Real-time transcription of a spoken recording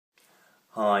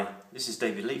Hi, this is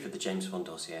David Lee for the James Bond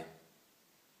Dossier.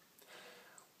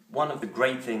 One of the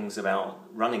great things about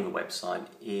running the website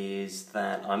is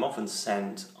that I'm often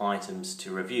sent items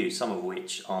to review, some of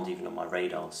which aren't even on my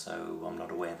radar, so I'm not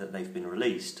aware that they've been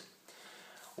released.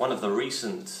 One of the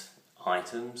recent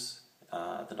items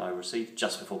that I received,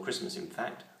 just before Christmas in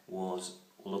fact, was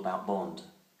All About Bond.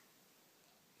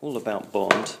 All About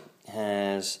Bond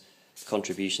has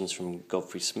contributions from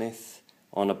Godfrey Smith,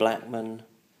 Honor Blackman,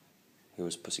 who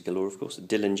was Pussy Galore of course,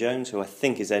 Dylan Jones, who I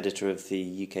think is editor of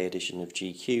the UK edition of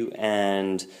GQ,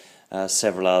 and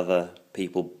several other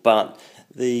people. But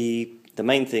the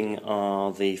main thing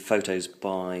are the photos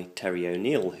by Terry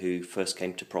O'Neill, who first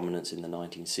came to prominence in the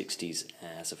 1960s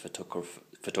as a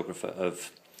photographer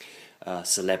of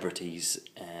celebrities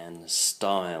and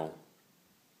style.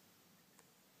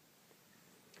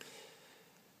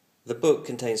 The book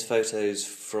contains photos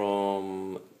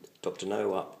from Dr.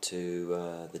 No up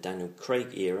to the Daniel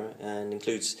Craig era, and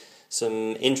includes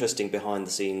some interesting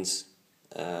behind-the-scenes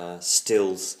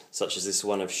stills, such as this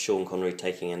one of Sean Connery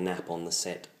taking a nap on the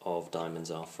set of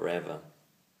Diamonds Are Forever.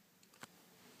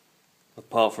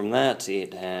 Apart from that,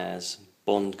 it has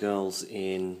Bond girls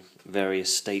in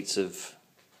various states of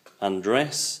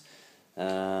undress.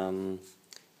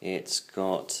 It's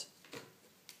got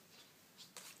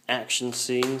action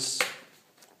scenes,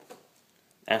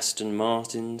 Aston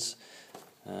Martins.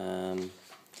 It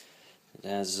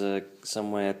has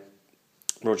somewhere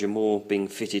Roger Moore being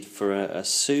fitted for a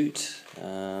suit.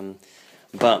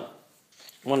 But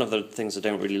one of the things I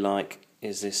don't really like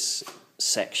is this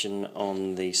section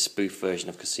on the spoof version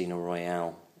of Casino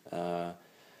Royale. I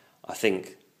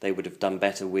think they would have done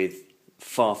better with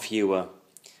far fewer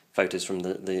photos from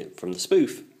the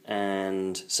spoof,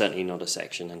 and certainly not a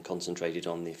section, and concentrated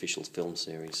on the official film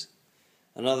series.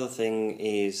 Another thing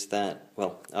is that,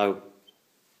 well, I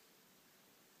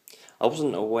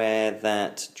wasn't aware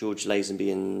that George Lazenby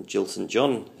and Jill St.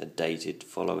 John had dated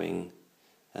following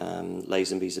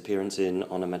Lazenby's appearance in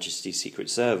On Her Majesty's Secret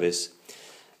Service,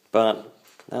 but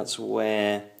that's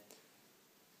where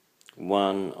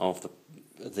one of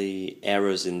the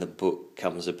errors in the book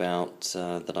comes about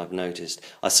that I've noticed.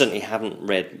 I certainly haven't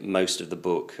read most of the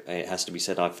book. It has to be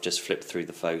said, I've just flipped through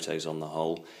the photos on the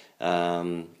whole.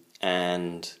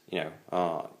 And, you know,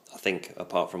 I think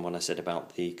apart from what I said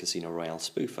about the Casino Royale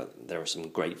spoof, there are some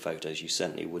great photos. You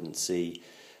certainly wouldn't see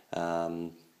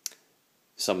some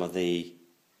of the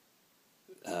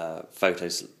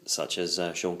photos such as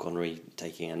Sean Connery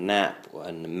taking a nap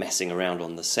and messing around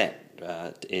on the set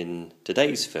in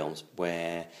today's films,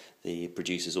 where the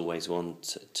producers always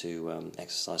want to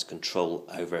exercise control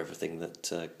over everything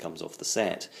that comes off the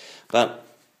set. But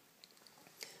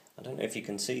I don't know if you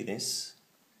can see this.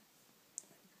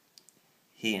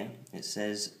 Here it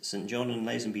says, St. John and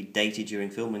Lazenby dated during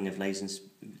filming of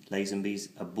Lazenby's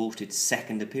aborted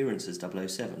second appearance as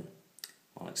 007.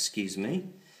 Well, excuse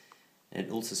me.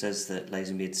 It also says that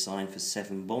Lazenby had signed for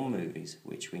 7 Bond movies,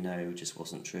 which we know just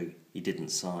wasn't true. He didn't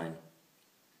sign.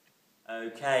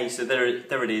 Okay, so there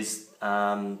it is.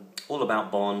 All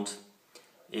About Bond.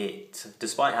 It,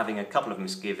 despite having a couple of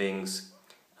misgivings,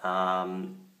 it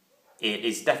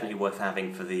is definitely worth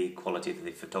having for the quality of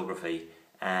the photography.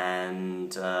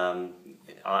 And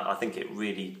I think it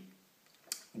really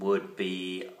would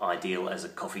be ideal as a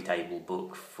coffee table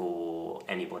book for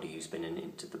anybody who's been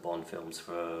into the Bond films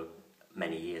for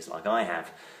many years, like I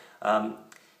have.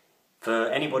 For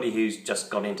anybody who's just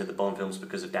got into the Bond films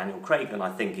because of Daniel Craig, then I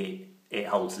think it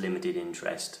holds limited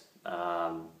interest.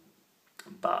 And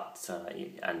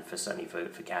certainly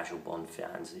for casual Bond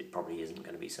fans, it probably isn't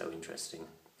going to be so interesting.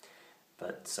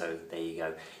 But so there you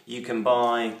go. You can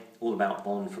buy All About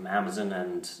Bond from Amazon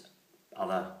and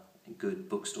other good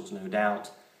bookstores, no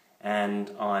doubt. And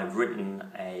I've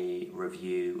written a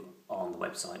review on the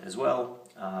website as well.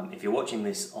 If you're watching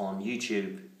this on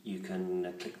YouTube, you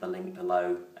can click the link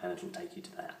below and it'll take you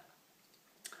to that.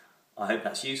 I hope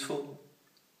that's useful,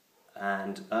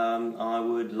 and I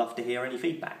would love to hear any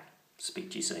feedback. Speak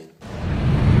to you soon.